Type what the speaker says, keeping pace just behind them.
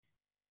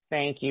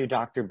Thank you,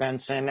 Dr.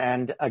 Benson.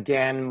 And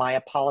again, my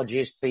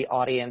apologies to the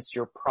audience.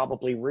 You're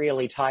probably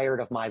really tired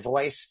of my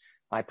voice.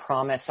 I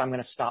promise I'm going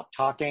to stop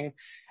talking.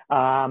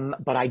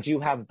 But I do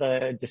have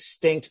the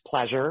distinct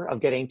pleasure of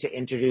getting to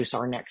introduce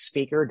our next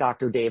speaker,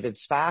 Dr. David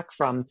Spach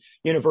from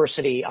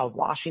University of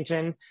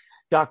Washington.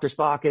 Dr.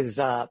 Spach is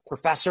a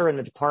professor in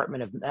the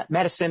Department of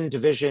Medicine,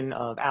 Division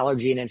of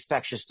Allergy and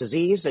Infectious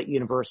Disease at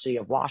University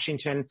of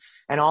Washington,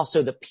 and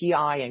also the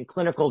PI and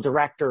clinical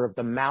director of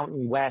the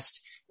Mountain West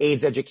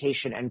AIDS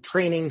Education and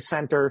Training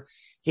Center.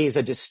 He's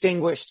a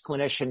distinguished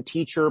clinician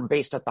teacher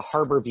based at the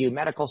Harborview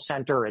Medical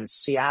Center in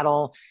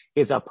Seattle. He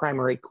has a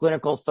primary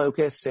clinical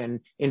focus in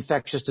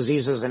infectious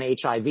diseases and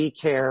HIV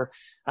care.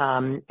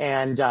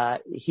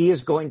 He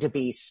is going to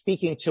be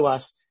speaking to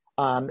us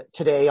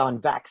today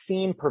on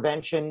vaccine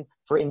prevention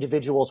for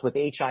individuals with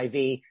HIV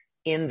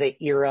in the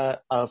era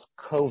of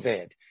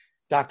COVID.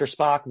 Dr.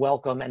 Spach,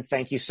 welcome, and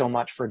thank you so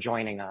much for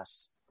joining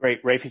us.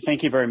 Great, Rafi,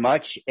 thank you very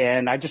much.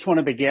 And I just want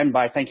to begin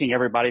by thanking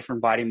everybody for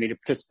inviting me to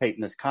participate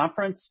in this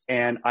conference.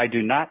 And I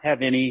do not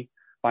have any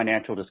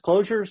financial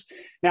disclosures.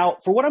 Now,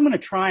 for what I'm going to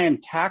try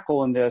and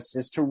tackle in this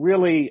is to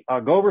really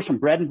go over some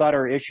bread and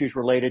butter issues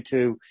related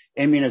to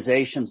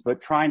immunizations,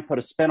 but try and put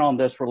a spin on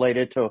this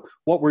related to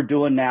what we're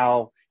doing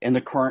now in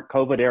the current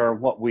COVID era,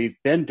 what we've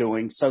been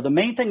doing. So the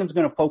main thing I'm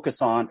going to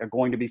focus on are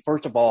going to be,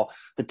 first of all,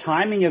 the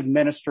timing of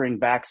administering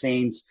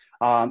vaccines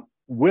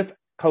with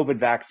COVID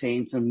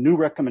vaccines and new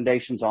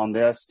recommendations on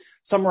this,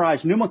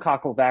 summarize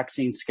pneumococcal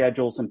vaccine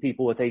schedules in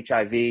people with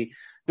HIV,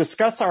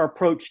 discuss our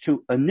approach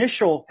to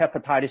initial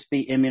hepatitis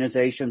B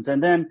immunizations,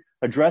 and then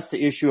address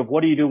the issue of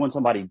what do you do when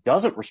somebody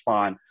doesn't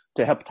respond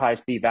to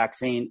hepatitis B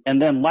vaccine.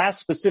 And then last,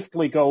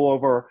 specifically go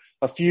over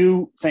a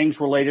few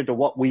things related to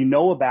what we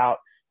know about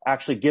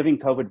actually giving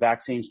COVID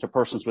vaccines to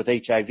persons with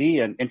HIV.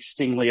 And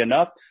interestingly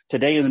enough,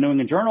 today in the New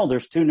England Journal,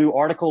 there's 2 new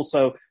articles.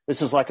 So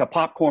this is like a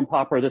popcorn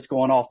popper that's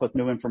going off with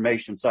new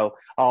information. So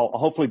I'll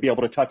hopefully be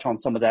able to touch on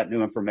some of that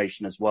new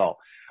information as well.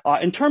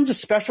 In terms of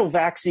special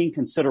vaccine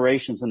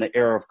considerations in the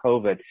era of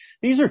COVID,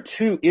 these are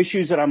 2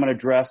 issues that I'm going to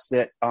address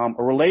that are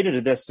related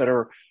to this that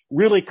are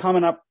really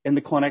coming up in the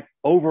clinic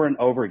over and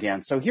over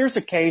again. So here's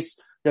a case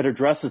that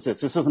addresses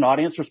this. This is an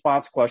audience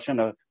response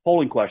question, a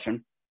polling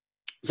question.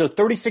 So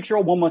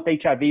 36-year-old woman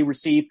with HIV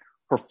received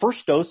her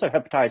first dose of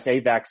hepatitis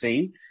A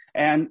vaccine,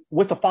 and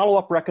with a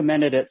follow-up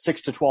recommended at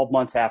 6 to 12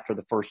 months after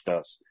the first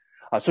dose.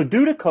 So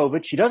due to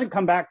COVID, she doesn't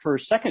come back for her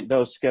second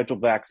dose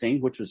scheduled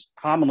vaccine, which has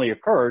commonly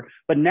occurred,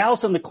 but now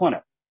it's in the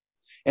clinic.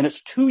 And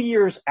it's 2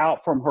 years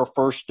out from her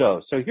first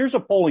dose. So here's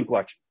a polling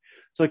question.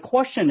 So the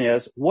question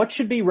is, what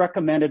should be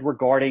recommended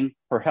regarding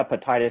her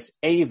hepatitis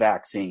A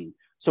vaccine?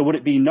 So would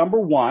it be number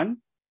 1,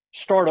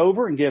 start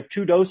over and give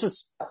 2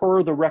 doses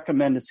per the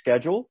recommended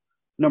schedule?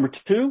 Number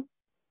 2,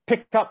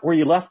 pick up where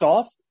you left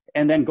off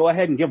and then go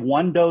ahead and give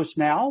 1 dose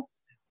now.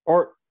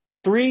 Or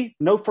 3,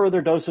 no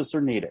further doses are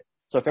needed.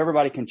 So if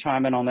everybody can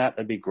chime in on that,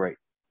 that'd be great.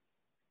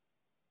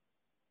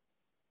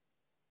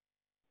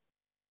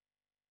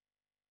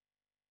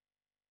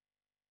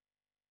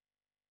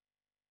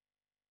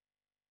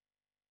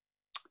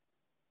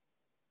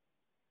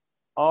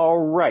 All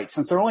right.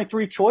 Since there are only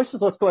 3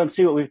 choices, let's go ahead and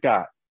see what we've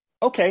got.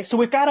 Okay, so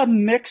we've got a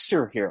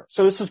mixer here.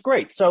 So this is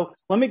great. So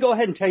let me go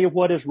ahead and tell you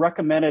what is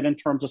recommended in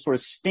terms of sort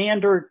of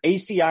standard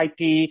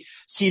ACIP,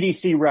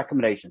 CDC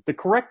recommendations. The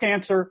correct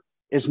answer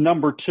is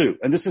number 2.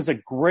 And this is a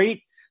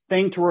great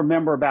thing to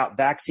remember about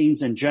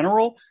vaccines in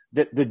general,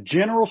 that the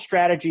general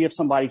strategy if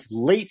somebody's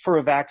late for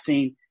a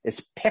vaccine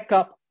is pick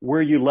up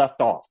where you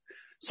left off.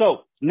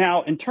 So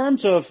now in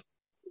terms of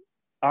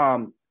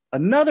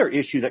another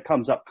issue that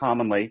comes up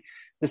commonly,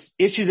 this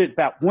issue that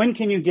about when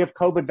can you give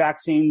COVID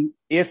vaccine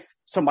if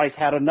somebody's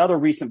had another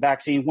recent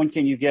vaccine? When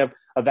can you give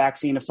a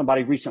vaccine if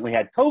somebody recently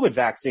had COVID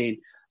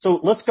vaccine? So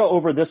let's go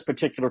over this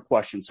particular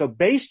question. So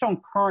based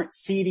on current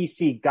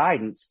CDC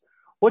guidance,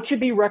 what should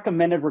be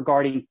recommended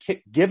regarding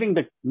giving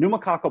the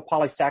pneumococcal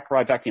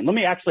polysaccharide vaccine?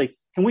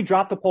 Can we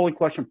drop the polling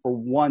question for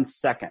 1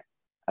 second?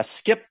 I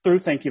skipped through,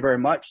 thank you very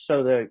much.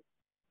 So the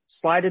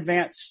slide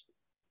advance.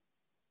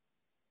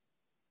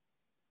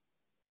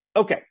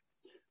 Okay,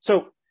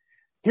 so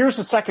here's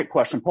the second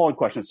question, polling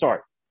question, sorry.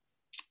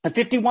 A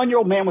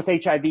 51-year-old man with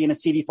HIV and a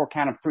CD4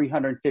 count of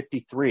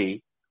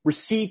 353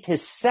 received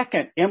his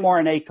second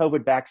mRNA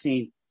COVID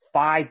vaccine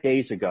 5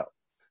 days ago.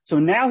 So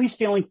now he's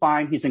feeling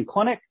fine. He's in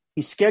clinic.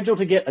 He's scheduled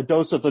to get a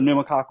dose of the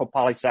pneumococcal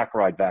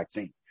polysaccharide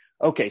vaccine.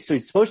 Okay, so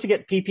he's supposed to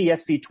get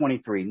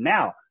PPSV23.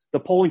 Now, the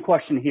polling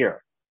question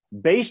here.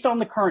 Based on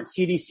the current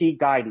CDC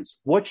guidance,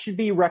 what should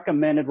be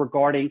recommended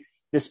regarding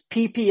this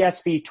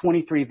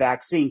PPSV23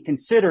 vaccine,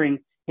 considering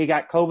he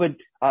got COVID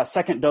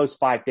second dose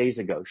 5 days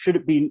ago? Should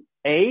it be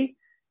A,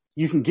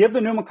 you can give the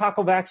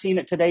pneumococcal vaccine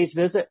at today's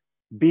visit?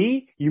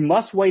 B, you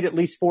must wait at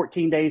least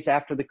 14 days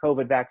after the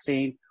COVID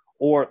vaccine?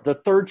 Or the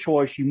third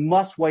choice, you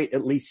must wait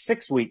at least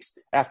 6 weeks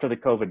after the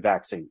COVID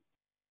vaccine?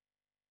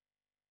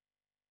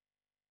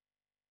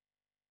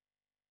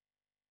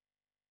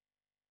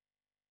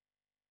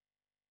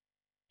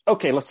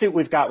 Okay, let's see what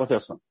we've got with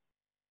this one.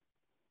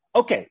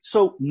 Okay,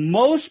 so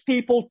most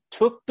people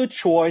took the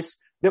choice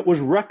that was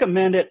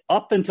recommended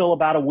up until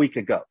about a week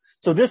ago.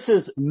 So this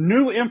is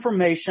new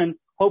information,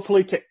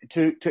 hopefully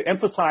to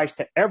emphasize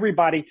to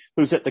everybody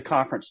who's at the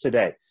conference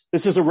today.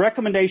 This is a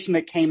recommendation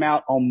that came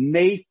out on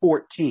May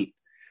 14th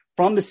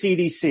from the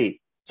CDC.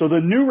 So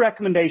the new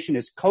recommendation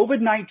is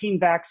COVID-19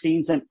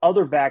 vaccines and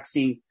other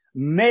vaccines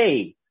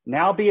may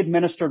now be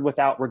administered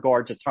without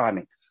regard to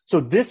timing. So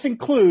this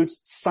includes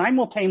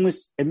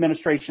simultaneous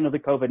administration of the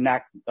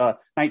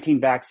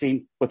COVID-19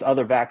 vaccine with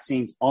other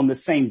vaccines on the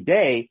same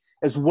day,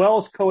 as well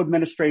as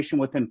co-administration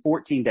within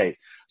 14 days.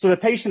 So the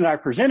patient that I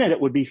presented,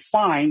 it would be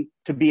fine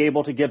to be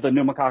able to give the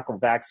pneumococcal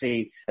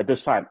vaccine at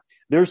this time.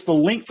 There's the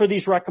link for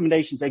these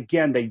recommendations.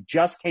 Again, they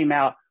just came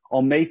out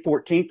on May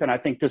 14th, and I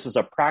think this is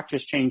a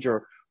practice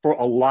changer for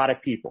a lot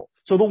of people.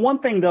 So the one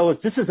thing, though,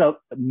 is this is a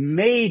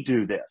may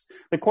do this.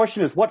 The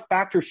question is, what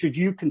factors should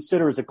you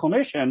consider as a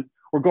clinician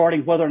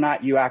regarding whether or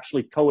not you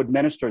actually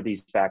co-administer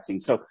these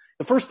vaccines? So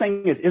the first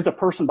thing is the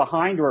person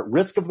behind or at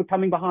risk of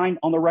becoming behind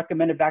on the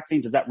recommended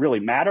vaccine? Does that really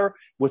matter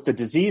with the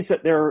disease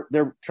that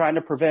they're trying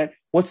to prevent?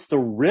 What's the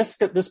risk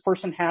that this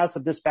person has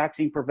of this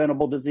vaccine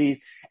preventable disease?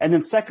 And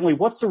then secondly,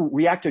 what's the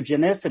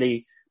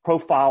reactogenicity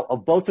profile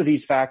of both of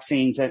these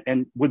vaccines?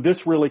 And would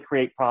this really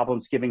create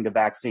problems giving the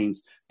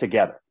vaccines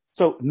together?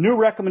 So new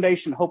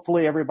recommendation,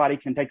 hopefully everybody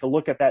can take a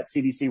look at that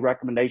CDC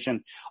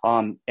recommendation,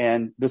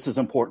 and this is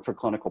important for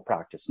clinical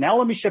practice. Now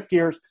let me shift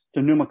gears to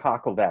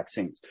pneumococcal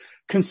vaccines.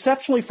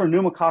 Conceptually for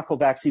pneumococcal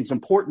vaccines,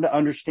 important to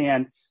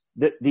understand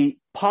that the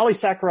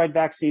polysaccharide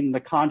vaccine and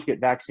the conjugate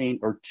vaccine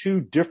are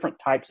two different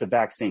types of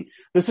vaccine.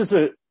 This is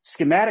a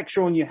schematic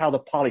showing you how the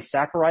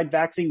polysaccharide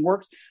vaccine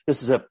works.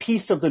 This is a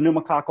piece of the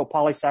pneumococcal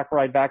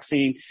polysaccharide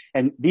vaccine,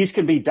 and these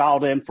can be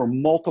dialed in for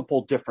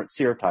multiple different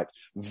serotypes.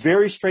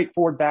 Very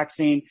straightforward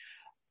vaccine.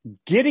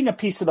 Getting a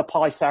piece of the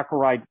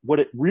polysaccharide, what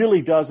it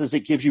really does is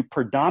it gives you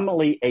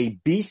predominantly a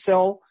B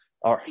cell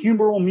or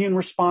humoral immune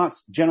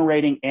response,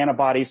 generating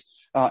antibodies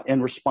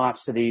in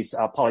response to these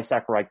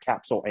polysaccharide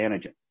capsule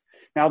antigens.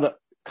 Now, the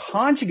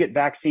conjugate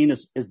vaccine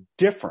is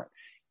different.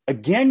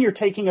 Again, you're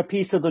taking a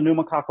piece of the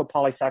pneumococcal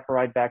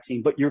polysaccharide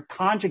vaccine, but you're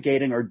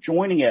conjugating or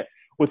joining it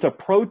with a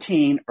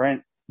protein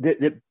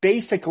that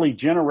basically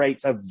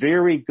generates a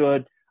very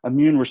good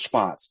immune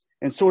response.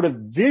 And sort of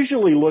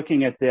visually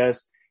looking at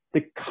this,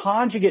 the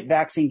conjugate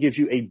vaccine gives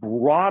you a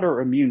broader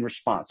immune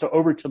response. So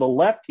over to the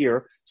left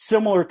here,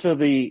 similar to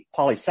the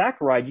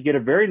polysaccharide, you get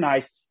a very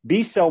nice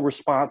B cell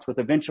response with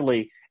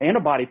eventually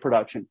antibody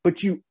production,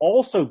 but you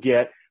also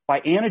get,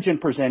 by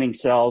antigen-presenting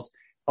cells,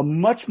 a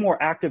much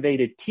more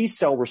activated T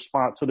cell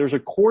response. So there's a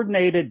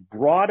coordinated,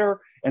 broader,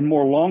 and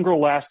more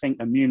longer-lasting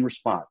immune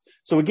response.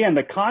 So again,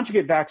 the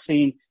conjugate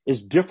vaccine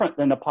is different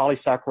than the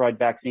polysaccharide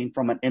vaccine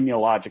from an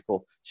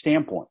immunological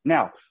standpoint.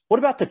 Now, what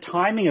about the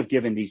timing of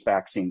giving these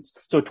vaccines?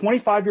 So a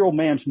 25-year-old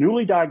man's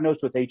newly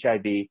diagnosed with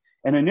HIV,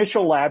 and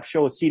initial labs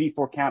show a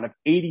CD4 count of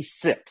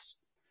 86.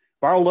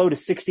 Viral load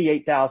is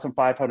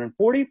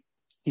 68,540.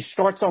 He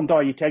starts on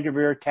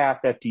dolutegravir,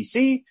 TAF,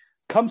 FTC,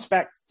 comes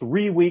back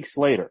 3 weeks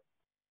later.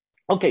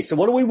 Okay, so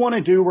what do we want to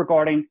do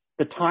regarding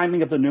the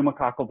timing of the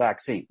pneumococcal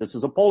vaccine? This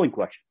is a polling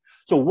question.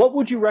 So what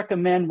would you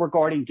recommend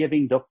regarding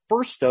giving the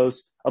first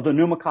dose of the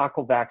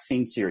pneumococcal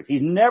vaccine series?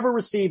 He's never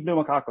received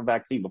pneumococcal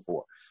vaccine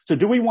before. So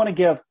do we want to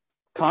give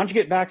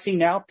conjugate vaccine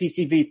now,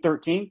 PCV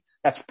 13?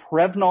 That's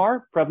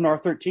Prevnar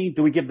 13.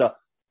 Do we give the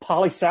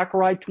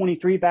polysaccharide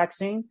 23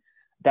 vaccine?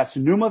 That's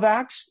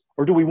Pneumovax.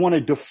 Or do we want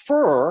to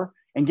defer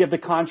and give the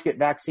conjugate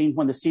vaccine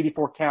when the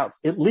CD4 counts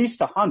at least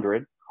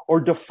 100,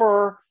 or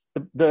defer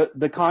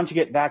the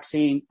conjugate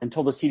vaccine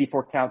until the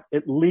CD4 counts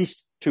at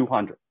least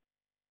 200?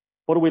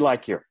 What do we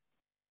like here?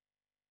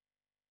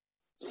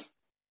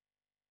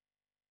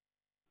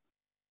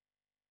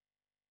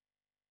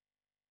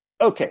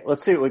 Okay,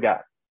 let's see what we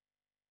got.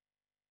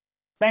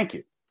 Thank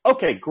you.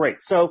 Okay,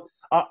 great. So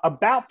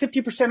about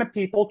 50% of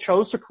people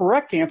chose the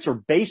correct answer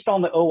based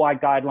on the OI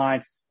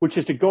guidelines, which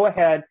is to go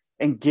ahead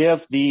and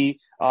give the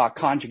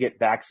conjugate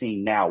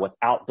vaccine now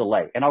without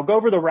delay. And I'll go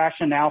over the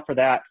rationale for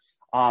that.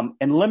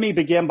 And let me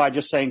begin by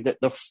just saying that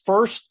the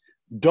first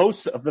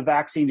dose of the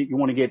vaccine that you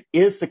want to give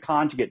is the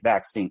conjugate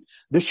vaccine.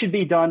 This should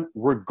be done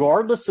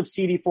regardless of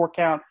CD4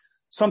 count.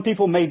 Some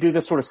people may do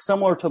this sort of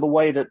similar to the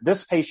way that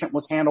this patient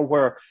was handled,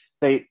 where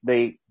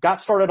they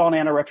got started on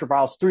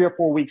antiretrovirals 3 or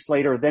 4 weeks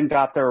later, then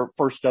got their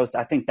first dose.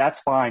 I think that's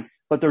fine,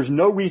 but there's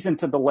no reason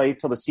to delay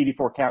till the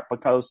CD4 count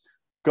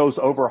goes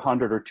over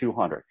 100 or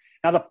 200.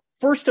 Now, the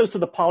first dose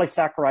of the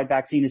polysaccharide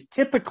vaccine is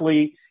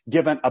typically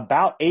given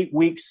about 8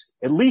 weeks,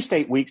 at least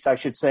 8 weeks, I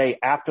should say,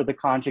 after the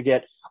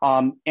conjugate,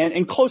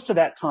 and close to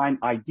that time,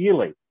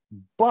 ideally.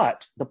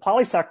 But the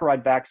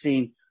polysaccharide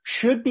vaccine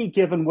should be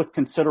given with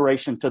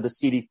consideration to the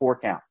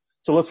CD4 count.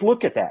 So let's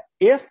look at that.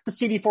 If the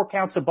CD4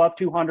 count's above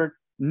 200,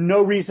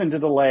 no reason to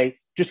delay.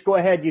 Just go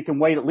ahead. You can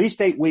wait at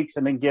least 8 weeks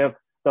and then give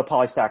the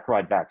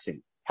polysaccharide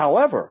vaccine.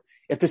 However,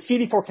 if the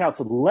CD4 count's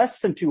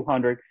less than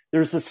 200,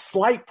 there's a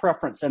slight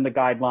preference in the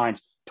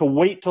guidelines to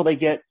wait till they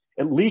get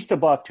at least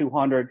above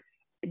 200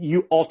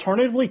 You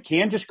alternatively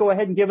can just go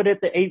ahead and give it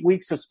at the 8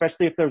 weeks,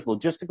 especially if there's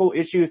logistical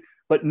issues.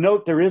 But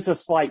note there is a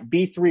slight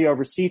B3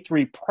 over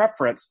C3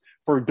 preference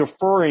for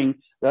deferring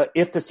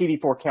if the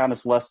CD4 count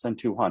is less than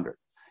 200.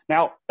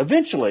 Now,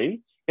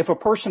 eventually, if a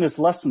person is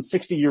less than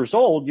 60 years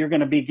old, you're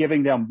going to be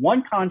giving them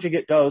 1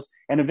 conjugate dose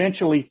and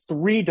eventually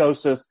 3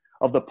 doses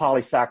of the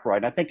polysaccharide.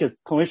 And I think as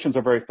clinicians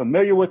are very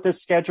familiar with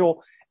this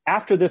schedule.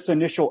 After this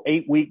initial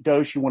 8-week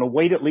dose, you want to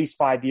wait at least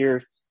 5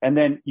 years, and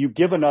then you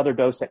give another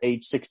dose at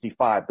age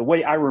 65. The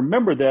way I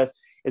remember this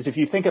is if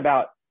you think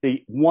about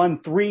the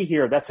 1-3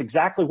 here, that's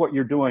exactly what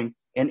you're doing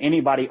in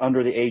anybody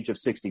under the age of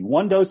 60.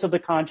 1 dose of the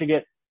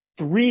conjugate,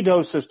 3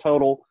 doses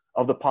total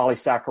of the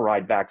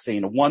polysaccharide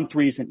vaccine. A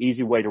 1-3 is an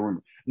easy way to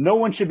remember. No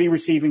one should be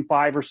receiving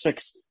 5 or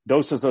 6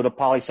 doses of the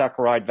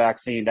polysaccharide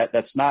vaccine.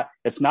 It's not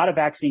a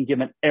vaccine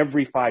given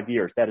every 5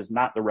 years. That is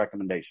not the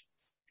recommendation.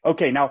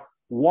 Okay, now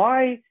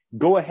why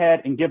go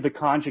ahead and give the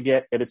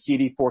conjugate at a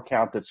CD4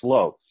 count that's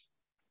low?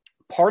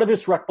 Part of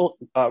this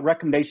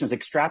recommendation is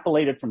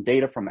extrapolated from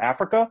data from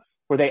Africa,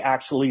 where they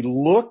actually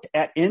looked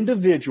at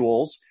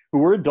individuals who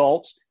were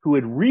adults who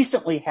had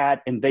recently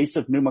had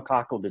invasive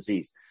pneumococcal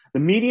disease. The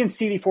median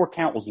CD4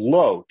 count was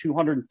low,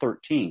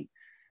 213.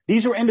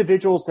 These were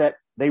individuals that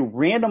they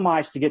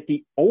randomized to get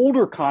the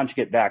older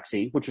conjugate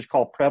vaccine, which is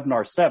called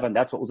Prevnar 7.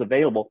 That's what was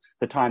available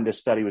at the time this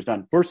study was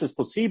done, versus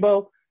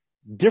placebo.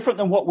 Different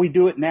than what we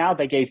do it now.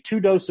 They gave 2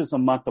 doses a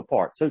month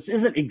apart. So this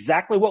isn't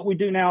exactly what we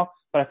do now,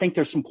 but I think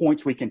there's some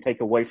points we can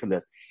take away from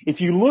this. If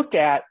you look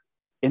at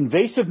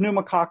invasive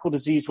pneumococcal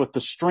disease with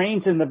the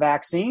strains in the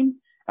vaccine,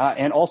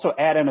 and also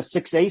add in a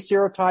 6A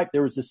serotype,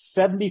 there was a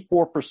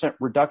 74%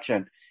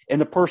 reduction in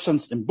the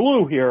persons in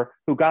blue here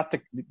who got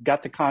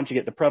the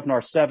conjugate, the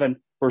Prevnar 7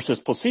 versus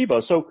placebo.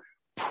 So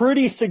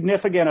pretty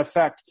significant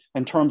effect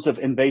in terms of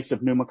invasive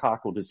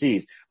pneumococcal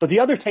disease. But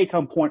the other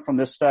take-home point from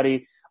this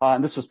study,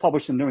 and this was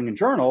published in the New England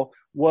Journal,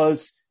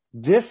 was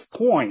this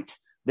point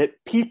that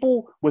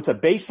people with a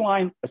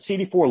baseline of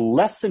CD4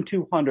 less than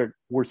 200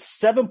 were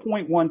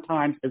 7.1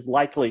 times as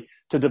likely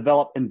to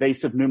develop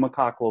invasive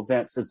pneumococcal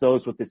events as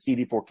those with the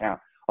CD4 count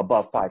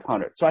above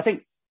 500. So I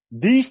think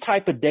these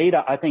type of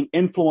data, I think,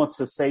 influence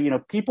to say,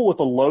 people with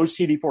a low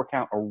CD4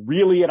 count are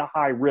really at a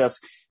high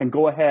risk, and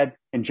go ahead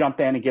and jump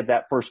in and give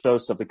that first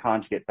dose of the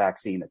conjugate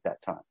vaccine at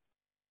that time.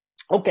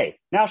 Okay,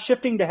 now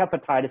shifting to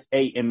hepatitis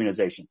A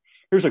immunization.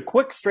 Here's a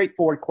quick,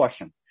 straightforward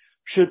question.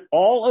 Should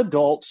all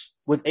adults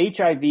with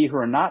HIV who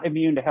are not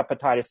immune to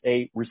hepatitis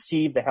A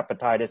receive the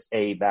hepatitis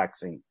A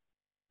vaccine?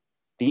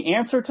 The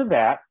answer to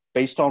that,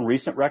 based on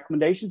recent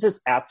recommendations,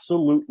 is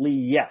absolutely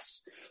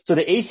yes. So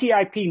the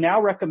ACIP now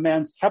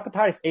recommends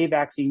hepatitis A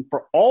vaccine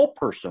for all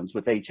persons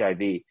with HIV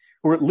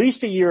who are at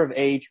least a year of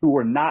age who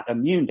are not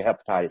immune to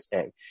hepatitis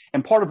A.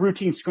 And part of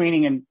routine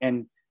screening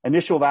and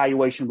initial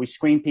evaluation, we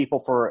screen people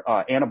for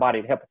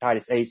antibody to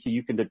hepatitis A so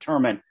you can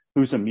determine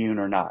who's immune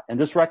or not. And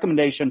this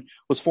recommendation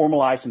was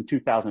formalized in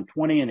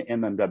 2020 in the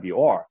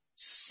MMWR.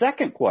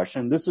 Second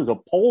question, this is a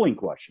polling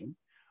question.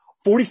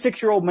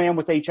 46-year-old man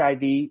with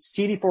HIV,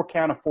 CD4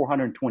 count of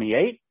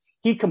 428.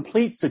 He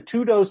completes the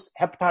 2-dose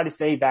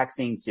hepatitis A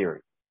vaccine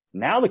series.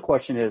 Now the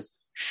question is,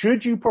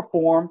 should you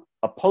perform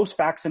a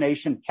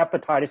post-vaccination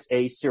hepatitis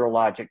A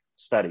serologic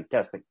study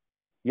testing?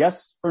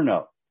 Yes or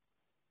no?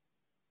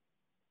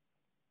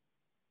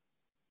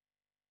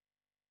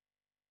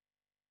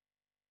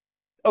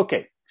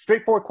 Okay,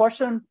 straightforward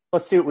question.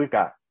 Let's see what we've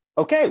got.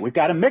 Okay, we've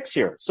got a mix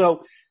here.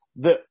 So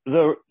the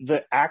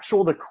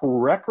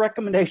correct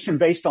recommendation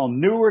based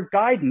on newer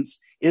guidance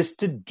is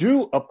to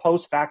do a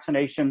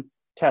post-vaccination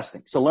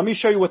testing. So let me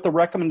show you what the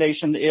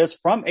recommendation is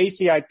from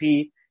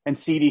ACIP and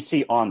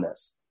CDC on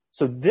this.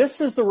 So this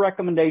is the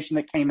recommendation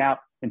that came out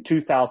in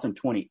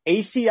 2020.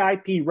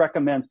 ACIP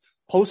recommends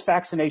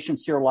post-vaccination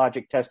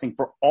serologic testing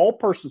for all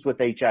persons with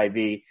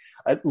HIV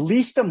at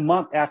least a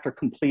month after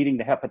completing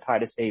the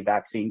hepatitis A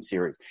vaccine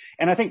series.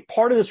 And I think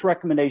part of this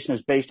recommendation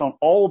is based on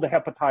all of the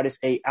hepatitis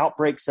A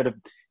outbreaks that have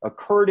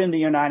occurred in the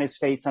United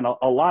States and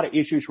a lot of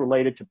issues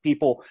related to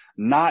people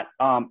not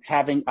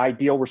having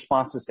ideal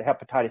responses to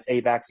hepatitis A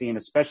vaccine,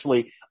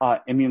 especially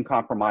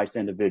immune-compromised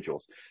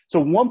individuals. So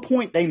one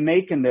point they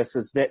make in this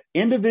is that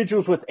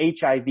individuals with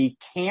HIV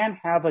can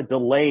have a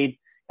delayed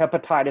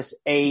hepatitis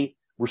A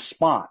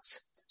response.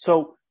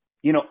 So,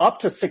 up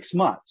to 6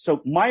 months.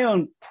 So my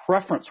own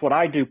preference, what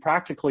I do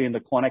practically in the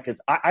clinic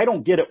is I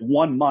don't get it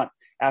 1 month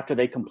after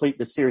they complete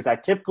the series. I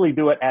typically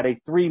do it at a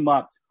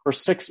 3-month or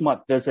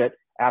 6-month visit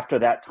after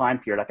that time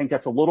period. I think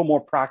that's a little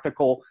more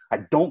practical. I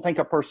don't think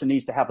a person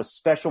needs to have a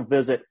special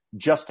visit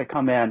just to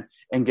come in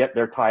and get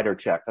their titer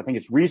checked. I think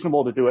it's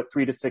reasonable to do it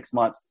 3 to 6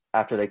 months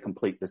after they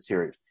complete the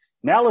series.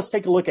 Now let's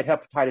take a look at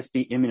hepatitis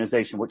B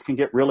immunization, which can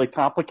get really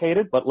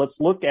complicated, but let's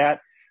look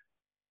at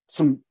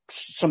some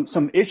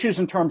issues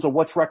in terms of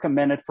what's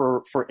recommended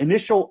for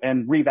initial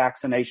and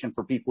revaccination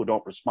for people who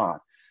don't respond.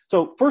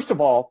 So first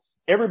of all,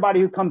 everybody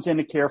who comes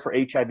into care for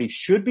HIV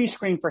should be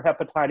screened for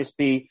hepatitis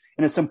B,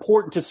 and it's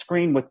important to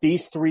screen with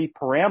these 3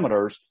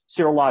 parameters,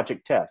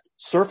 serologic test: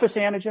 surface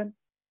antigen,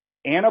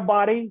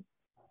 antibody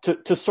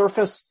to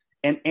surface,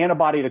 and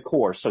antibody to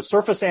core. So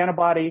surface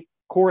antibody,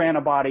 core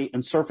antibody,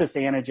 and surface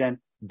antigen.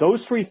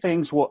 Those three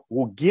things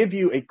will give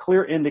you a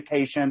clear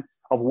indication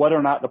of whether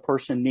or not the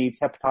person needs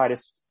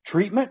hepatitis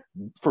treatment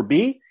for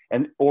B,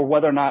 or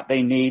whether or not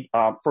they need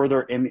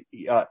further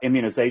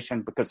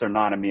immunization because they're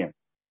non-immune,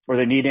 or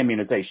they need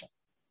immunization.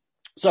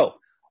 So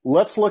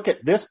let's look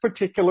at this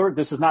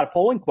is not a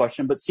polling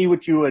question, but see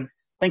what you would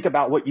think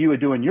about what you would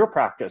do in your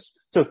practice.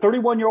 So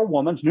 31-year-old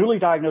woman's newly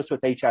diagnosed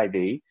with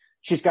HIV.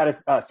 She's got a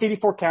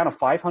CD4 count of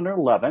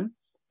 511,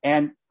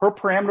 and her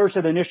parameters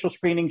at initial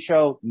screening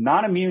show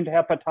non-immune to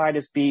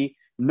hepatitis B,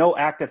 no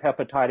active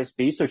hepatitis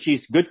B. So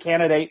she's a good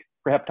candidate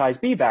for hepatitis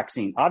B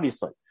vaccine,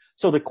 obviously.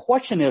 So the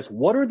question is,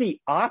 what are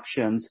the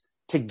options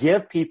to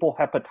give people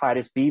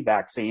hepatitis B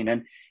vaccine?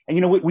 And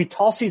we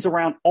toss these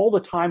around all the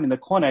time in the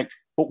clinic,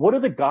 but what do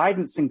the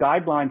guidance and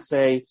guidelines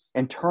say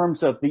in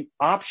terms of the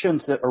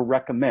options that are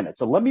recommended?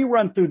 So let me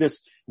run through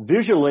this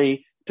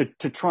visually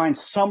to try and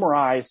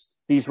summarize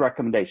these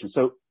recommendations.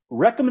 So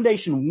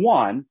recommendation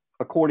 1,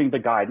 according to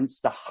the guidance,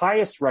 the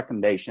highest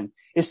recommendation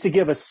is to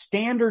give a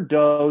standard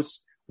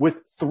dose with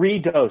 3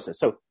 doses.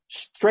 So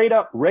straight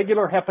up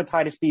regular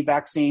hepatitis B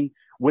vaccine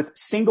with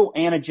single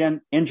antigen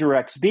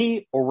Injurex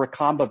B or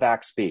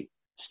Recombavax B.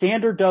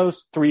 Standard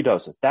dose, 3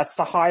 doses. That's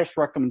the highest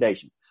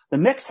recommendation. The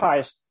next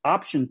highest,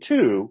 option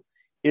 2,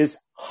 is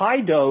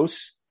high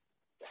dose,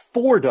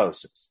 4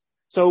 doses.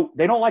 So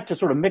they don't like to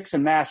sort of mix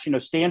and mash,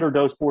 standard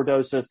dose, 4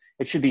 doses.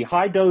 It should be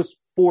high dose,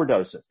 4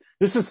 doses.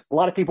 This is, a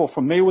lot of people are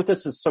familiar with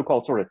this, is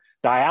so-called sort of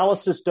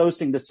dialysis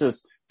dosing. This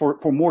is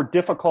for more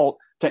difficult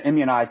to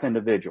immunize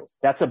individuals.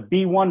 That's a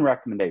B1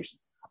 recommendation.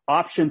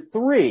 Option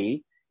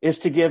 3 is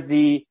to give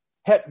the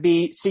Hep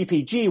B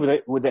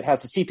CpG that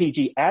has a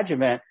CpG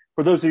adjuvant.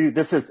 For those of you,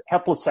 this is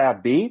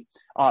Heplisav B.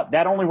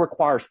 That only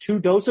requires 2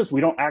 doses.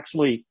 We don't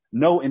actually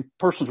know in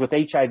persons with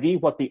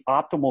HIV what the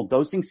optimal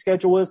dosing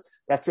schedule is.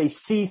 That's a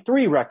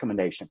C3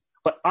 recommendation,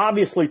 but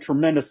obviously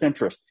tremendous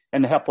interest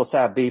in the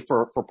Heplisav B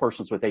for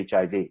persons with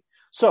HIV.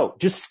 So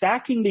just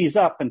stacking these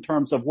up in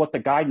terms of what the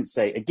guidance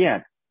say,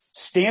 again,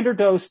 standard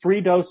dose,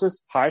 3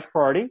 doses, highest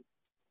priority,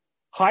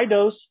 high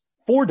dose,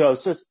 4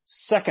 doses,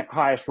 second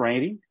highest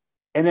rating,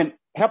 and then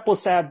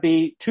Heplisav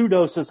B, 2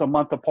 doses a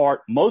month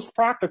apart, most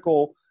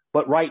practical,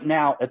 but right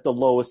now at the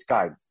lowest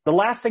guidance. The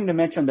last thing to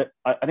mention that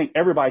I think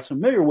everybody's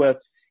familiar with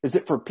is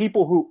that for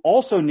people who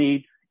also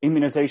need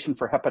immunization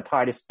for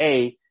hepatitis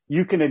A,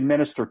 you can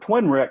administer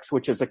Twinrix,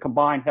 which is a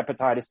combined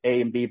hepatitis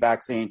A and B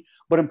vaccine.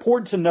 But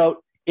important to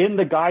note, in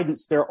the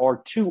guidance, there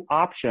are 2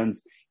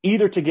 options,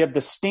 either to give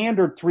the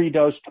standard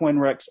 3-dose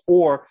Twinrix,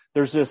 or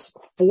there's this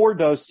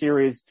 4-dose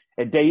series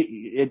at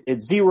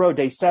 0,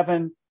 day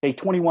 7, day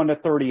 21 to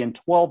 30, and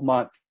 12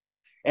 months.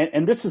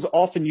 And this is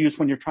often used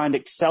when you're trying to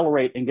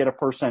accelerate and get a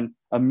person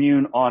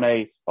immune on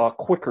a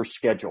quicker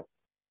schedule.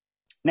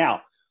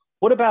 Now,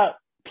 what about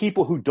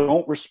people who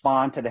don't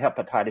respond to the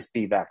hepatitis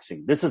B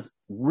vaccine? This is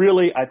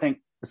really, I think,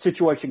 the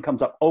situation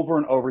comes up over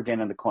and over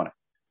again in the clinic.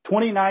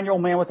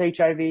 29-year-old man with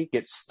HIV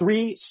gets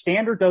 3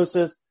 standard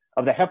doses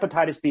of the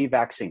hepatitis B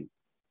vaccine,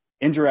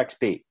 Injurex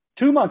B.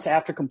 2 months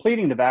after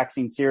completing the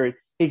vaccine series,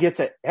 he gets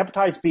a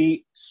hepatitis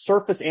B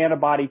surface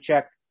antibody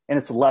check, and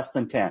it's less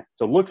than 10.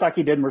 So it looks like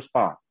he didn't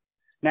respond.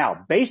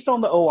 Now, based on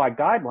the OI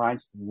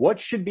guidelines, what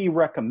should be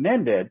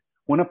recommended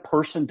when a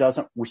person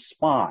doesn't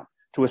respond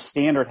to a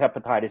standard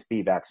hepatitis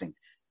B vaccine?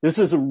 This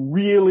is a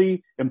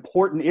really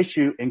important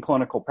issue in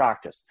clinical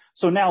practice.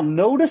 So now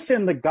notice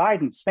in the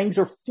guidance, things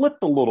are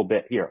flipped a little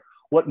bit here.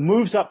 What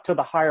moves up to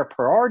the higher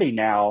priority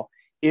now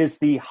is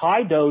the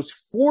high dose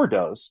 4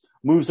 dose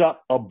moves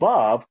up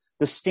above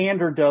the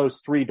standard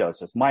dose 3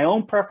 doses. My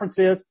own preference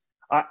is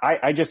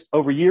I just,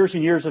 over years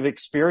and years of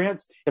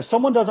experience, if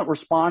someone doesn't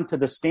respond to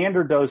the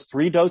standard dose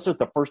 3 doses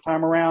the first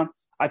time around,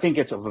 I think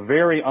it's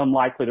very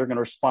unlikely they're going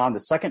to respond the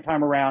second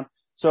time around.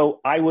 So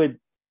I would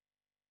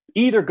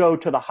either go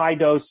to the high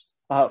dose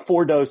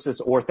 4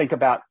 doses or think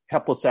about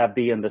Heplisav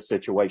B in this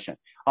situation.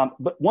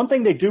 But one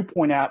thing they do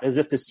point out is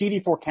if the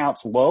CD4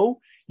 count's low,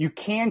 you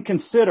can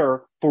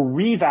consider for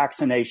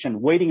revaccination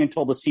waiting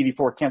until the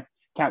CD4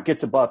 count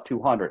gets above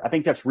 200. I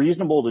think that's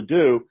reasonable to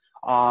do.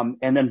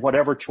 And then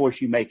whatever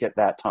choice you make at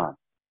that time.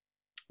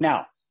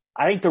 Now,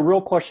 I think the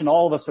real question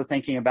all of us are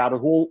thinking about is,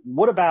 well,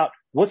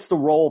 what's the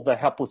role of the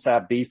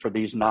Heplisav B for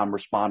these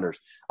non-responders,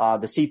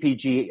 the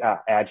CpG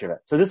adjuvant?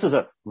 So this is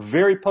a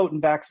very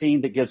potent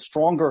vaccine that gives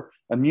stronger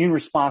immune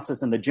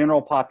responses in the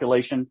general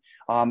population.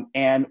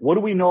 And what do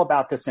we know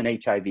about this in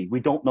HIV? We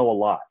don't know a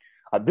lot.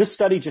 This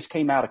study just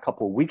came out a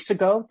couple of weeks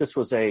ago. This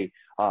was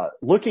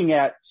looking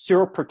at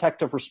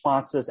seroprotective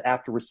responses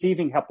after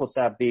receiving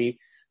Heplisav B.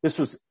 This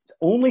was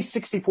only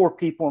 64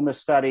 people in this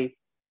study.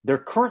 Their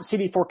current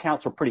CD4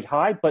 counts are pretty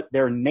high, but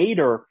their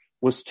nadir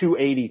was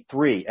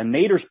 283. And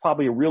nadir is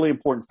probably a really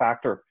important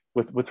factor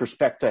with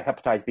respect to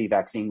hepatitis B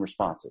vaccine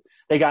responses.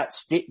 They got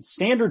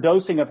standard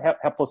dosing of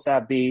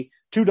Heplisav B,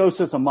 2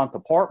 doses a month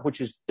apart,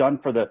 which is done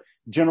for the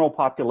general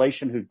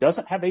population who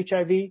doesn't have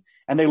HIV.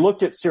 And they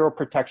looked at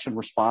seroprotection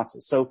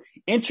responses. So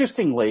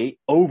interestingly,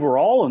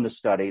 overall in the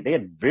study, they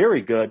had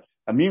very good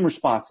immune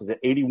responses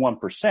at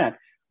 81%.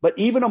 But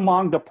even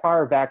among the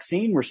prior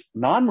vaccine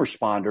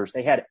non-responders,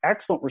 they had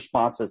excellent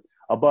responses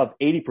above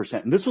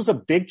 80%. And this was a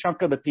big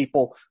chunk of the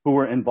people who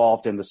were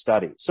involved in the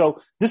study.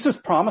 So this is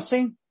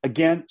promising.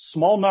 Again,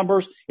 small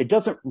numbers. It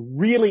doesn't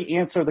really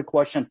answer the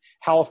question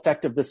how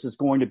effective this is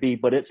going to be,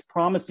 but it's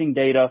promising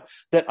data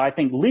that I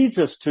think leads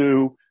us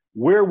to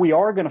where we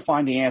are going to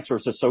find the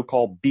answers, the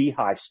so-called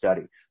Beehive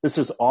study. This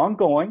is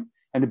ongoing,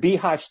 and the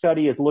Beehive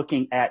study is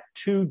looking at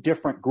two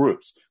different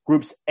groups.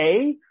 Groups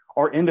A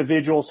are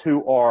individuals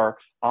who are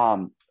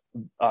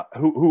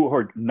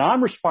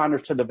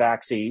non-responders to the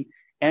vaccine,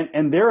 and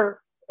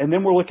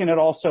then we're looking at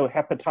also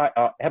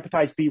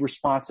hepatitis B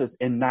responses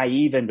in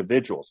naive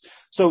individuals.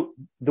 So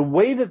the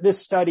way that this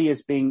study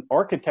is being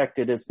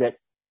architected is that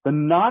the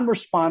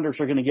non-responders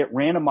are going to get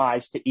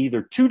randomized to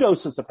either 2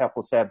 doses of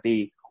Heplicib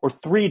B or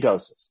 3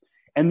 doses.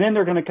 And then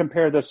they're going to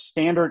compare the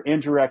standard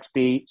Engerix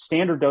B,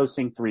 standard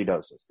dosing, 3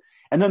 doses.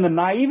 And then the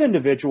naive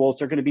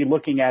individuals are going to be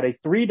looking at a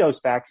 3-dose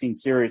vaccine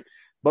series.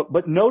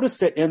 But notice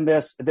that in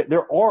this, that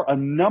there are a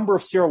number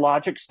of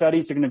serologic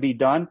studies that are going to be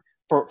done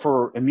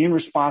for immune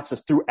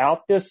responses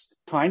throughout this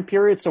time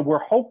period. So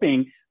we're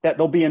hoping that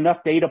there'll be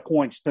enough data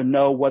points to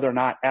know whether or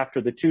not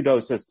after the 2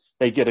 doses,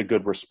 they get a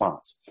good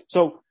response.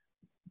 So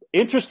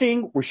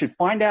interesting. We should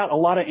find out a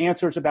lot of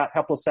answers about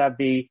Heplicib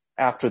B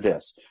after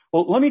this.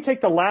 Well, let me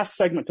take the last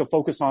segment to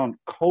focus on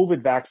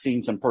COVID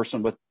vaccines in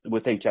person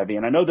with HIV.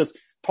 And I know this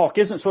talk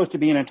isn't supposed to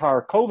be an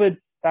entire COVID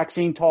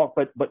vaccine talk,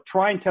 but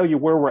try and tell you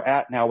where we're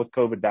at now with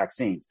COVID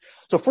vaccines.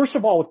 So first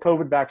of all, with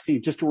COVID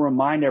vaccine, just to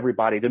remind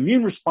everybody, the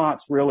immune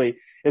response really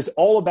is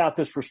all about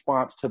this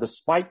response to the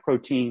spike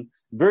protein,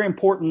 very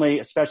importantly,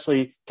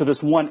 especially to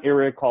this one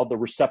area called the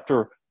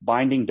receptor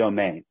binding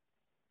domain.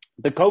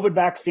 The COVID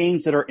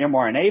vaccines that are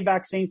mRNA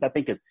vaccines, I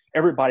think as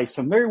everybody's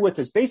familiar with,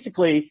 is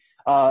basically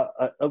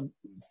a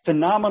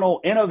phenomenal,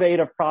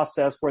 innovative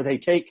process where they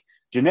take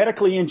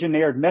genetically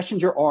engineered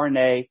messenger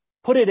RNA,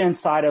 put it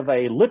inside of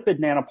a lipid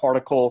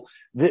nanoparticle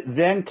that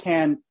then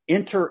can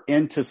enter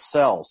into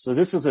cells. So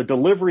this is a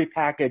delivery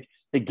package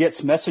that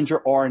gets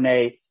messenger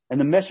RNA, and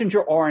the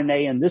messenger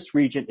RNA in this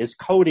region is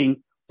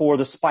coding for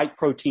the spike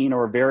protein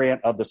or a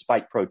variant of the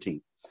spike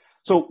protein.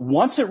 So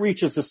once it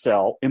reaches the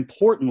cell,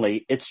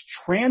 importantly, it's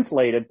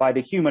translated by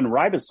the human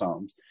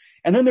ribosomes.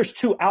 And then there's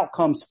 2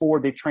 outcomes for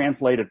the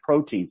translated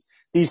proteins.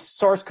 These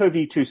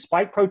SARS-CoV-2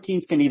 spike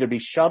proteins can either be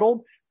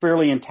shuttled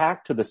fairly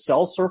intact to the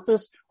cell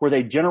surface where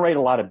they generate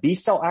a lot of B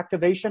cell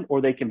activation, or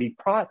they can be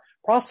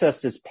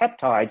processed as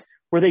peptides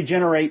where they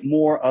generate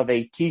more of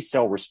a T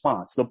cell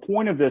response. The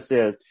point of this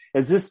is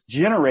this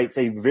generates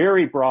a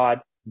very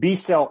broad B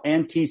cell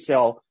and T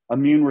cell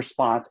immune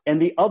response.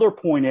 And the other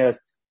point is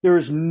there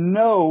is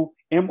no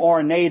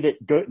mRNA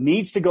that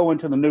needs to go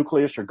into the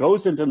nucleus or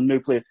goes into the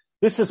nucleus.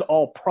 This is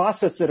all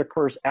process that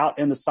occurs out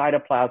in the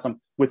cytoplasm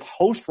with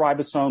host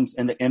ribosomes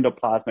in the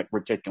endoplasmic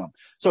reticulum.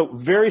 So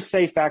very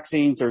safe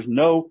vaccines. There's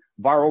no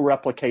viral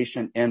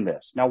replication in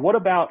this. Now, what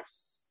about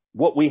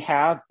what we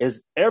have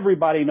is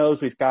everybody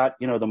knows we've got,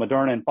 the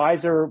Moderna and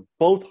Pfizer,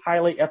 both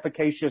highly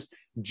efficacious.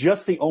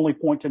 Just the only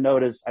point to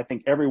note is I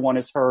think everyone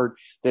has heard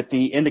that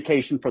the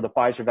indication for the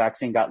Pfizer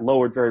vaccine got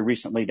lowered very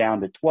recently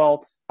down to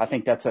 12. I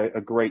think that's a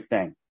great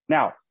thing.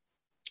 Now,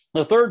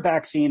 the third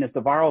vaccine is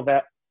the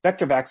viral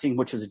vector vaccine,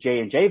 which is a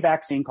J&J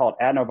vaccine called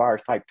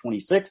adenovirus type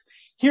 26.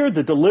 Here,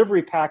 the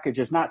delivery package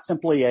is not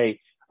simply a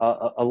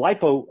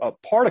lipo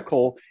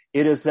particle.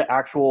 It is the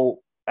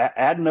actual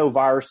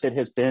adenovirus that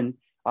has been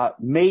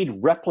made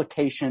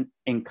replication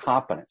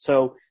incompetent.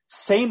 So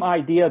same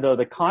idea, though,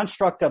 the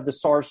construct of the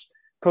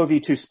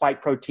SARS-CoV-2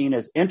 spike protein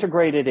is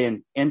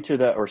integrated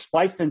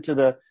spliced into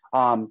the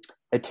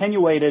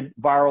attenuated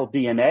viral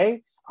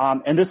DNA.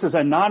 And this is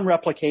a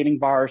non-replicating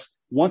virus.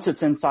 Once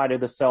it's inside of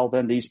the cell,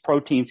 then these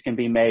proteins can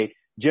be made,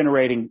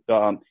 generating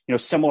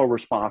similar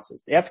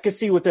responses. The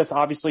efficacy with this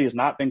obviously has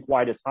not been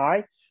quite as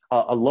high,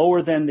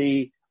 lower than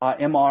the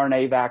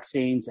mRNA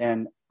vaccines,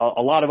 and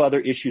a lot of other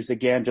issues,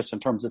 again, just in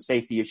terms of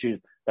safety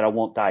issues that I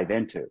won't dive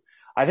into.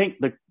 I think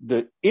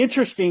the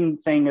interesting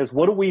thing is,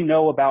 what do we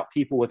know about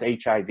people with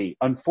HIV?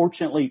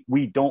 Unfortunately,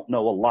 we don't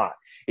know a lot.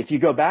 If you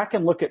go back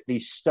and look at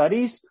these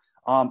studies,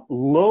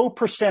 low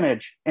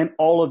percentage in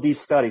all of these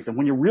studies. And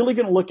when you're really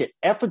going to look at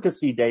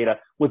efficacy data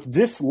with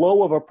this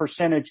low of a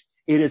percentage,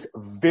 it is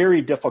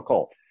very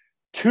difficult.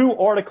 2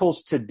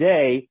 articles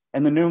today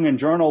in the New England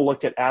Journal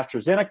looked at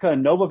AstraZeneca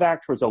and Novavax.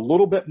 Was a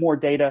little bit more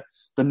data.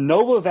 The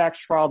Novavax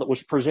trial that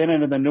was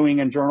presented in the New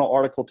England Journal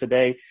article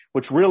today,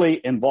 which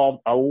really involved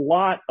a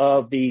lot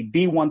of the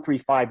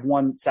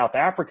B1351 South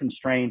African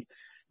strains,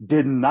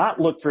 did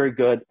not look very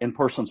good in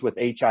persons with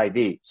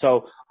HIV.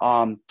 So,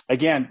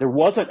 again, there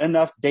wasn't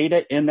enough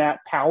data in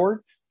that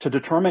powered to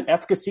determine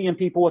efficacy in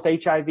people with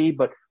HIV.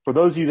 But for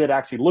those of you that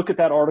actually look at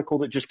that article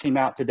that just came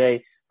out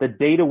today, the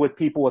data with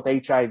people with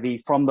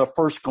HIV from the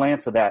first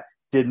glance of that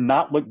did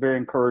not look very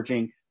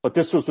encouraging. But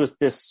this was with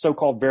this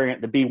so-called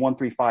variant, the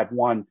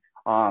B1351.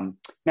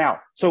 Now,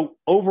 so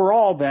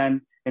overall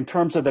then, in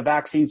terms of the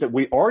vaccines that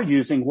we are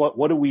using,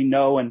 what do we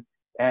know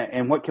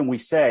and what can we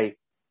say?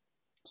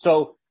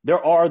 So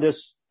there are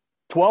this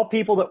 12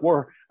 people that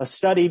were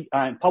studied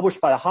and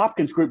published by the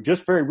Hopkins group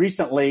just very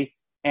recently.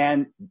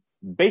 And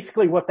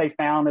basically what they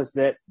found is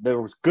that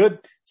there was good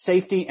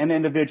safety in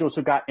individuals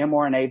who got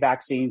mRNA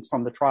vaccines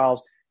from the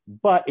trials,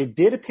 but it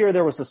did appear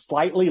there was a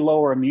slightly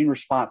lower immune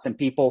response in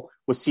people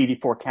with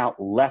CD4 count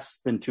less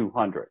than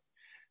 200.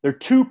 There are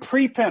two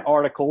preprint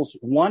articles,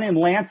 one in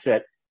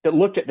Lancet that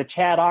looked at the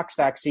ChAdOx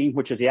vaccine,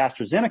 which is the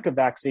AstraZeneca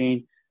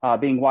vaccine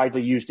being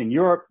widely used in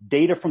Europe.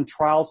 Data from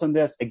trials on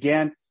this,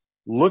 again,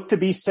 look to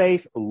be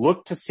safe,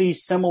 look to see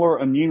similar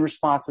immune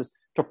responses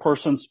to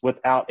persons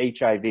without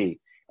HIV.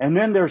 And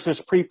then there's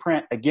this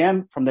preprint,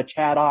 again, from the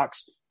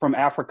ChAdOx from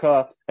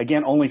Africa.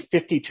 Again, only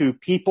 52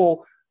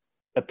 people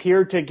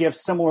appeared to give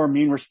similar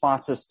immune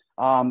responses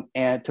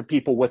and to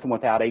people with and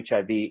without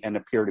HIV and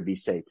appear to be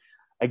safe.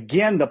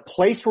 Again, the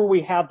place where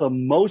we have the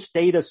most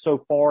data so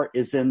far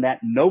is in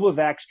that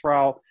Novavax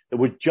trial that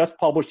was just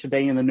published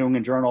today in the New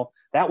England Journal.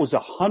 That was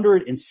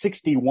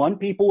 161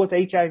 people with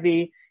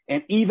HIV,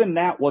 and even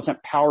that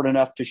wasn't powered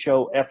enough to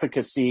show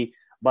efficacy.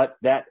 But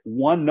that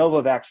one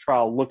Novavax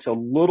trial looks a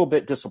little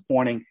bit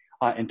disappointing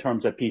in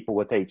terms of people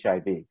with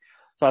HIV.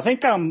 So I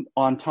think I'm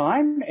on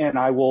time, and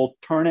I will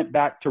turn it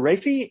back to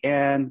Rafi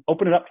and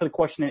open it up to the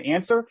question and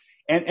answer.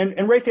 And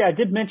Rafi, I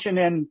did mention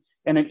in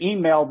an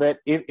email that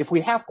if we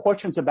have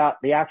questions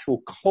about the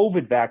actual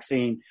COVID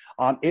vaccine,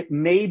 it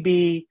may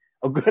be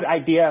a good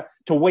idea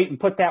to wait and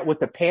put that with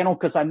the panel,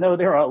 because I know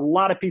there are a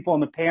lot of people on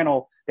the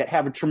panel that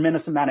have a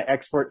tremendous amount of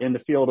expert in the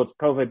field of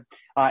COVID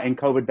and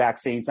COVID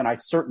vaccines, and I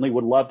certainly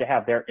would love to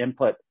have their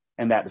input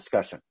in that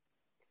discussion.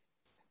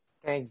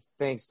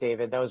 Thanks,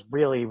 David. That was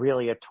really,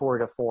 really a tour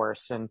de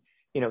force, and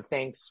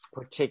thanks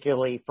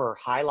particularly for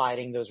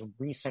highlighting those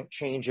recent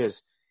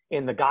changes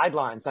in the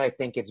guidelines. I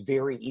think it's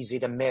very easy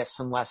to miss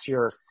unless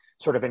you're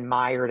sort of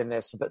mired in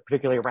this, but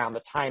particularly around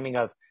the timing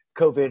of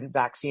COVID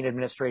vaccine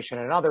administration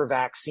and other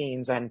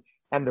vaccines, and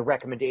the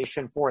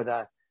recommendation for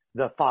the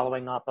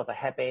following up of a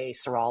Hep A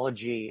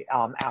serology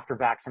after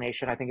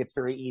vaccination. I think it's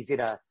very easy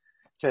to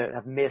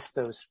have missed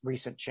those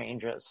recent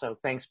changes. So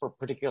thanks for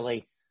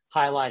particularly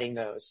highlighting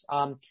those.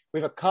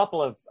 We have a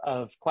couple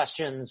of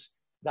questions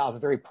of a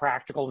very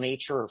practical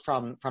nature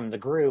from the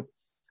group.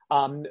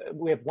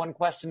 We have one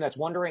question that's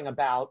wondering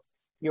about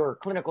your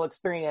clinical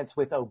experience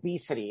with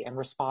obesity in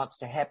response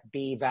to Hep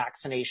B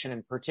vaccination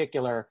in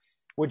particular.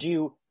 Would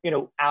you,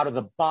 out of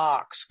the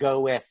box, go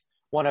with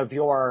one of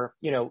your,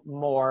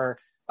 more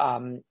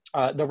the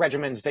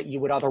regimens that you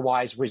would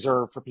otherwise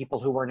reserve for people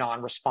who are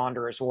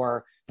non-responders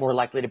or more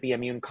likely to be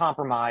immune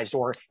compromised,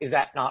 or is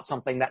that not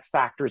something that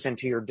factors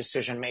into your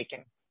decision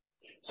making?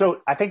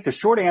 So I think the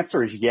short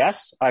answer is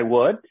yes, I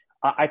would.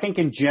 I think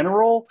in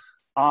general,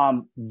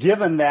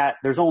 given that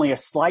there's only a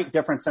slight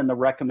difference in the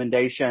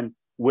recommendation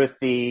with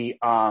the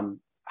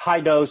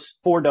high dose,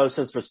 4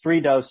 doses versus 3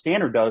 dose,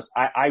 standard dose,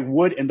 I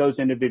would in those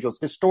individuals.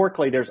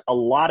 Historically, there's a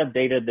lot of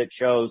data that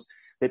shows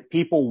that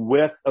people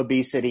with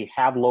obesity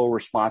have low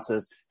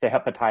responses to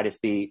hepatitis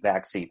B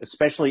vaccine,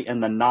 especially in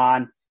the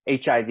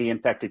non-HIV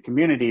infected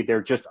community.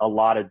 There's just a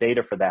lot of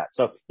data for that.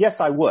 So yes,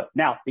 I would.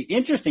 Now, the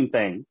interesting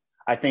thing,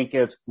 I think,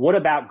 is what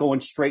about going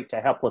straight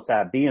to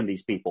Heplisav-B in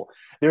these people?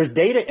 There's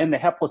data in the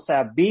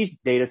Heplisav-B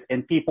data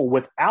in people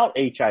without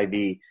HIV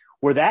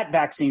where that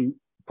vaccine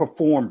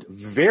performed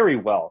very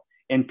well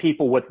in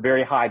people with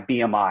very high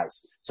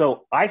BMIs.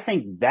 So I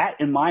think that,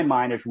 in my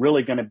mind, is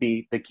really going to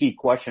be the key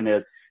question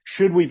is,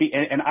 should we be,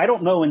 and I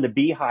don't know in the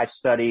Beehive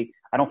study,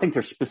 I don't think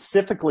they're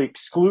specifically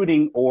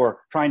excluding or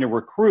trying to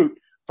recruit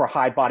for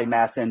high body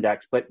mass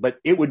index, but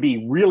it would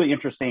be really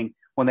interesting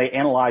when they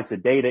analyze the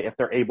data if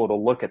they're able to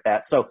look at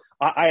that. So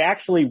I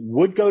actually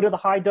would go to the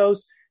high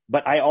dose,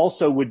 but I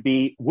also would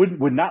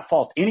not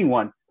fault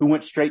anyone who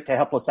went straight to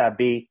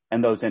Heplisav-B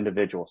and those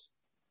individuals.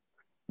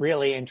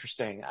 Really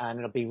interesting, and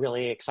it'll be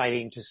really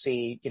exciting to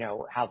see,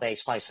 how they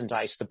slice and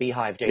dice the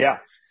Beehive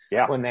data.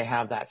 Yeah. When they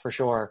have that, for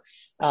sure.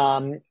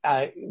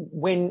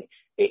 When,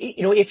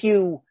 if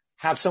you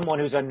have someone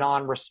who's a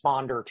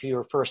non-responder to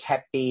your first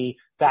Hep B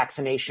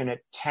vaccination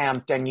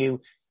attempt, and you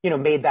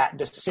made that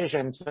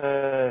decision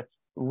to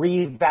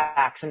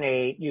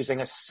revaccinate using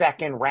a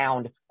second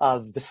round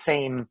of the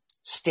same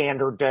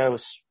standard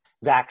dose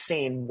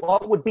vaccine,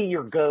 what would be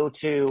your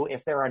go-to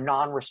if they're a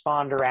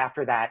non-responder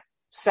after that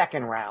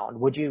second round?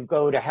 Would you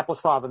go to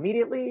Heplisav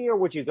immediately, or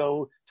would you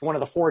go to one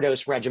of the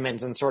 4-dose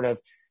regimens and sort of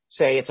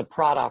say it's a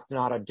product,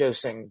 not a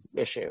dosing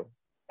issue?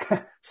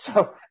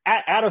 So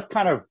out of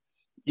kind of,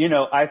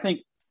 I think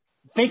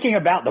thinking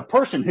about the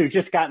person who's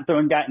just gotten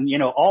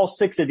all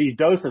 6 of these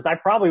doses, I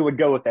probably would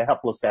go with the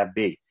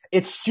Heplisav-B.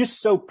 It's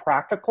just so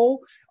practical.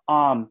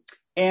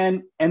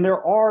 And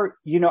there are,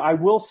 I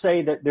will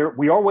say that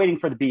we are waiting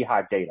for the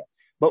Beehive data.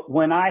 But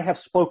when I have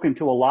spoken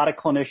to a lot of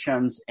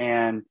clinicians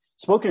and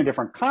spoken to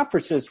different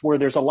conferences where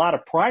there's a lot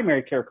of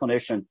primary care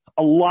clinicians,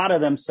 a lot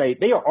of them say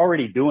they are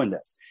already doing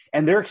this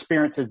and their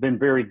experience has been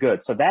very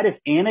good. So that is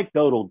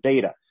anecdotal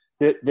data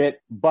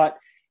but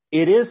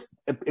it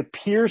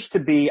appears to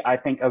be, I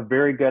think, a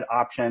very good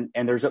option.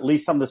 And there's at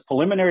least some of this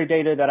preliminary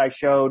data that I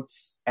showed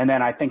And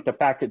then I think the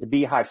fact that the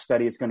Beehive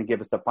study is going to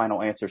give us the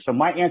final answer. So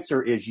my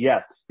answer is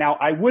yes. Now,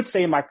 I would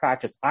say in my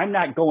practice, I'm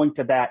not going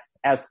to that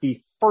as the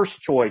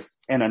first choice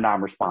in a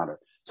non-responder.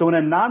 So in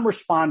a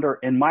non-responder,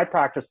 in my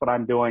practice, what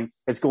I'm doing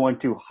is going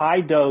to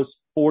high dose,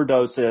 4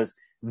 doses.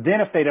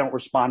 Then if they don't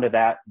respond to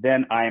that,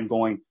 then I am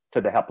going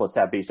to the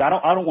Heplis-AB. So I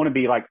don't want to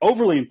be like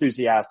overly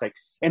enthusiastic.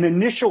 In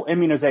initial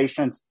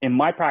immunizations in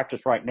my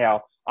practice right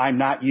now, I'm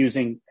not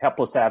using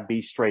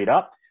Heplis-AB straight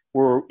up.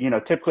 We're,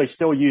 typically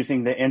still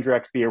using the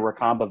Indrex-B or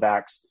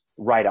Recombavax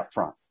right up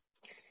front.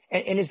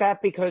 And is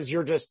that because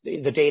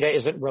the data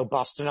isn't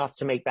robust enough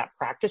to make that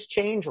practice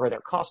change, or are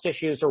there cost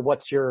issues, or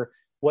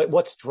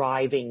what's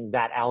driving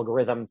that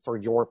algorithm for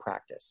your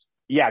practice?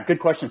 Yeah, good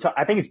question. So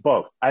I think it's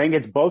both. I think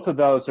it's both of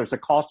those. There's a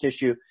cost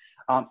issue.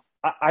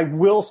 I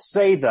will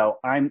say though,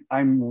 I'm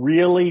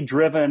really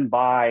driven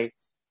by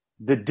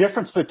the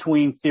difference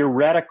between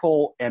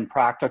theoretical and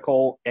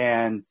practical,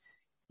 and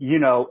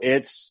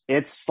it's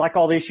like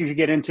all the issues you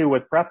get into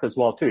with PrEP as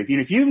well too.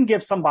 If you can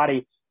give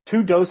somebody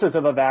 2 doses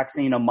of a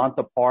vaccine a month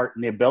apart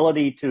and the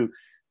ability to,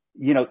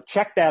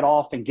 check that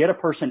off and get a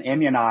person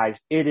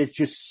immunized, it is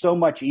just so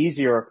much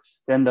easier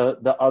than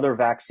the other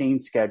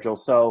vaccine schedule.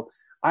 So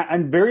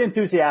I'm very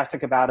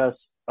enthusiastic about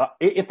us.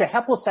 If the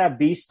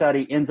Heplis-AB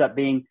study ends up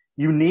being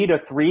you need a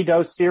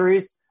 3-dose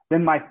series,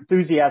 then my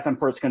enthusiasm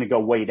for it's going to go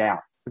way down,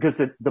 because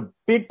the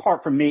big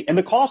part for me, and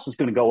the cost is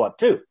going to go up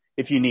too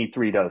if you need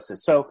 3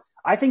 doses. So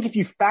I think if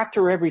you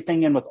factor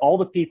everything in with all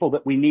the people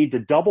that we need to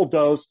double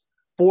dose,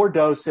 4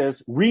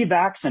 doses,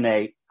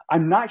 revaccinate,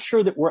 I'm not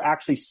sure that we're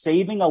actually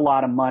saving a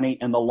lot of money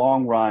in the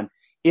long run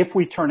if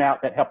we turn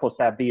out that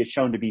Heplis-AB is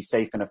shown to be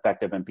safe and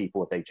effective in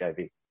people with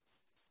HIV.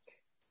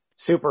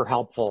 Super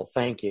helpful.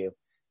 Thank you.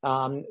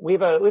 We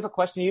have a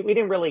question. We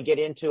didn't really get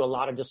into a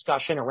lot of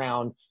discussion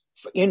around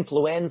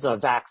influenza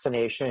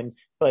vaccination,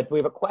 but we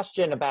have a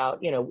question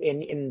about,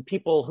 in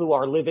people who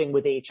are living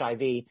with HIV,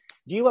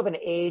 do you have an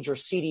age or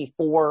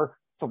CD4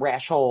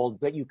 threshold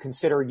that you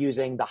consider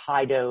using the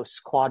high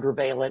dose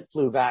quadrivalent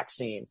flu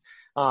vaccine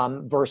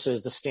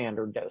versus the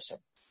standard dosing?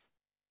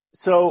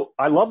 So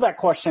I love that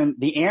question.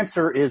 The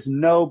answer is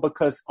no,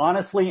 because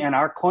honestly, in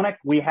our clinic,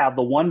 we have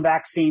the one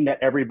vaccine that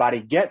everybody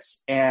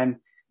gets, and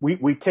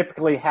we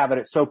typically have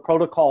it so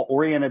protocol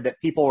oriented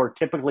that people are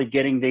typically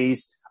getting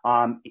these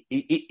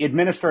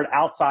administered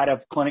outside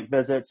of clinic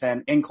visits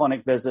and in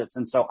clinic visits.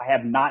 And so I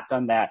have not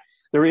done that.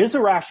 There is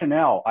a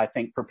rationale, I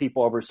think, for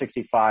people over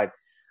 65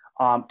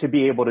 to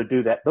be able to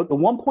do that. The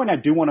one point I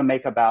do want to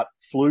make about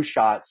flu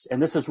shots,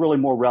 and this is really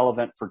more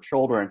relevant for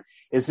children,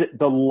 is that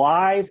the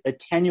live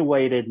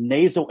attenuated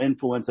nasal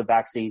influenza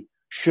vaccine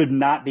should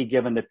not be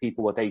given to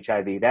people with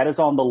HIV. That is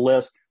on the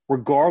list,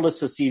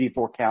 regardless of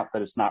CD4 count,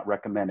 that is not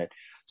recommended.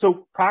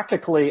 So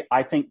practically,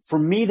 I think for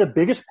me, the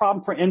biggest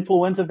problem for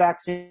influenza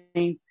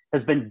vaccine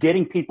has been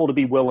getting people to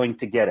be willing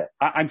to get it.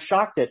 I'm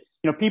shocked that,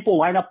 people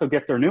line up, they'll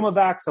get their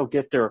pneumovax, they'll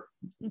get their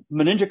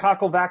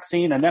meningococcal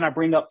vaccine, and then I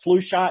bring up flu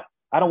shot.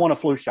 I don't want a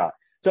flu shot.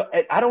 So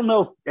I don't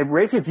know,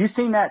 Rafe, have you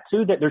seen that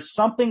too, that there's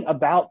something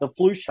about the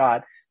flu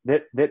shot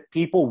that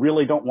people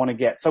really don't want to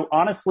get? So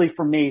honestly,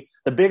 for me,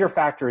 the bigger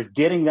factor is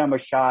getting them a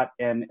shot,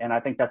 and I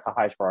think that's the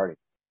highest priority.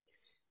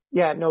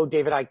 Yeah, no,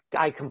 David,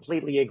 I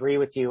completely agree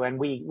with you. And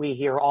we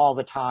hear all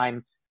the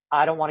time,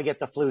 I don't want to get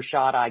the flu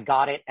shot. I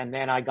got it, and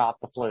then I got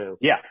the flu.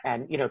 Yeah.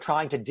 And,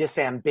 trying to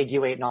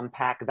disambiguate and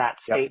unpack that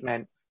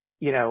statement,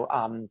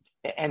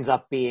 ends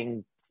up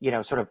being,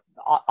 sort of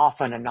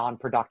often a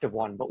non-productive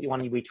one, but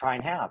one we try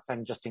and have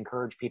and just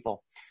encourage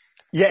people.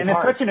 Yeah, and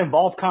it's such an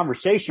involved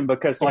conversation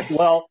because,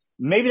 well,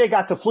 maybe they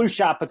got the flu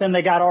shot, but then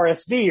they got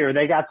RSV or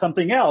they got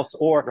something else,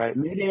 or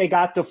maybe they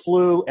got the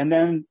flu and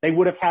then they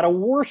would have had a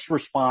worse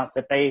response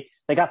if they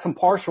got some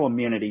partial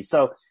immunity.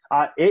 So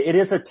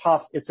it's a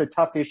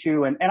tough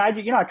issue, and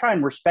I try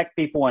and respect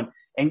people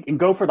and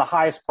go for the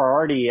highest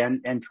priority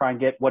and try and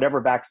get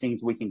whatever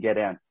vaccines we can get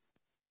in.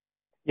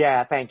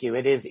 Yeah, thank you.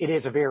 It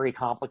is a very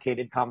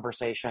complicated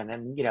conversation,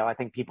 and I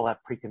think people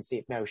have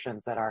preconceived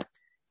notions that are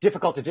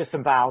difficult to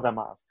disavow them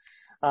of.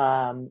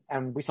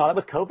 And we saw that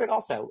with COVID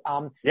also.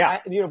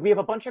 We have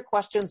a bunch of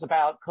questions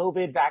about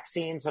COVID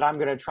vaccines that I'm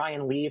going to try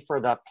and leave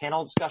for the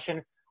panel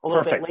discussion a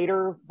little bit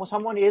later. Well,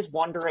 someone is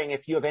wondering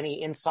if you have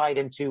any insight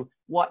into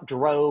what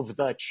drove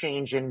the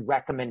change in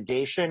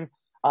recommendation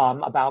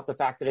about the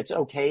fact that it's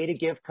okay to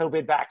give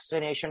COVID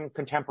vaccination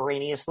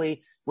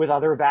contemporaneously with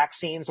other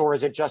vaccines, or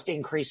is it just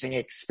increasing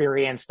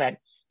experience that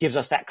gives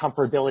us that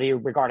comfortability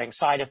regarding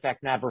side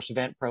effect and adverse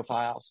event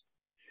profiles?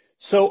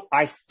 So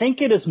I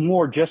think it is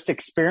more just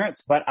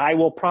experience, but I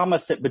will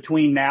promise that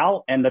between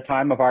now and the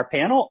time of our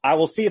panel, I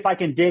will see if I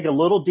can dig a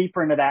little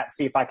deeper into that and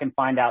see if I can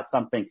find out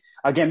something.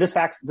 Again,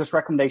 this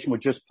recommendation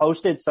was just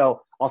posted,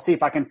 so I'll see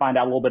if I can find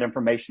out a little bit of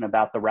information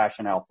about the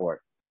rationale for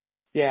it.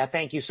 Yeah,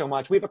 thank you so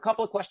much. We have a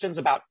couple of questions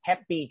about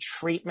Hep B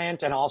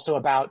treatment and also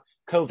about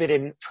COVID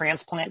in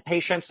transplant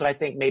patients that I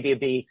think maybe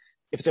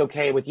if it's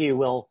okay with you,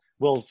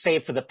 we'll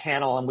save for the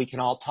panel and we can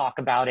all talk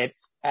about it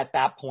at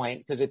that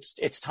point, because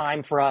it's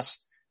time for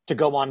us to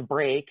go on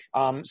break.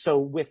 So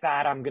with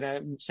that, I'm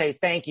going to say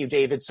thank you,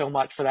 David, so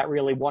much for that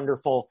really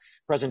wonderful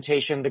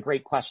presentation, the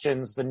great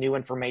questions, the new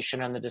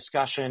information, and the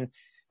discussion.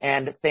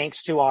 And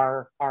thanks to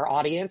our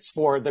audience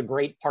for the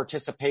great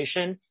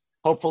participation.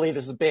 Hopefully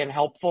this has been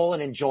helpful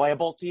and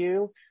enjoyable to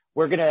you.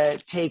 We're going to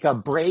take a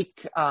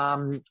break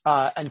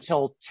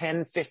until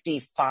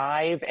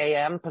 10:55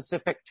 a.m.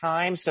 Pacific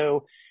time.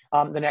 So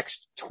the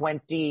next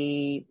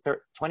 30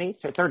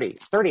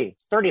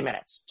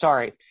 minutes.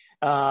 Sorry.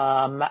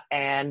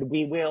 And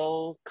we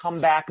will come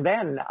back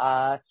then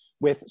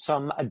with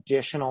some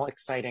additional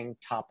exciting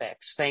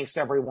topics. Thanks,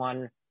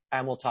 everyone,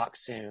 and we'll talk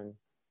soon.